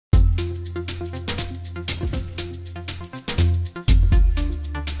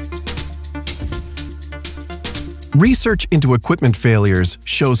Research into equipment failures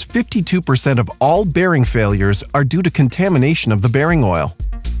shows 52% of all bearing failures are due to contamination of the bearing oil.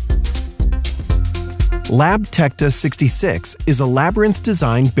 Labtecta66 is a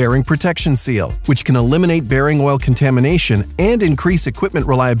Labyrinth-designed bearing protection seal, which can eliminate bearing oil contamination and increase equipment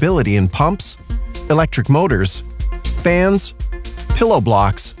reliability in pumps, electric motors, fans, pillow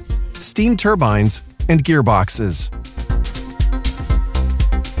blocks, steam turbines, and gearboxes.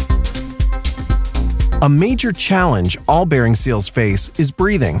 A major challenge all bearing seals face is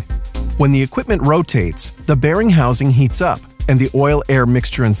breathing. When the equipment rotates, the bearing housing heats up, and the oil-air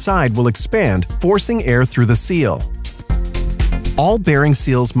mixture inside will expand, forcing air through the seal. All bearing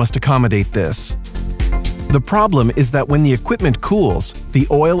seals must accommodate this. The problem is that when the equipment cools, the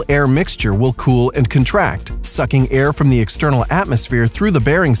oil-air mixture will cool and contract, sucking air from the external atmosphere through the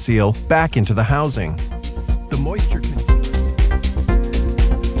bearing seal back into the housing. The moisture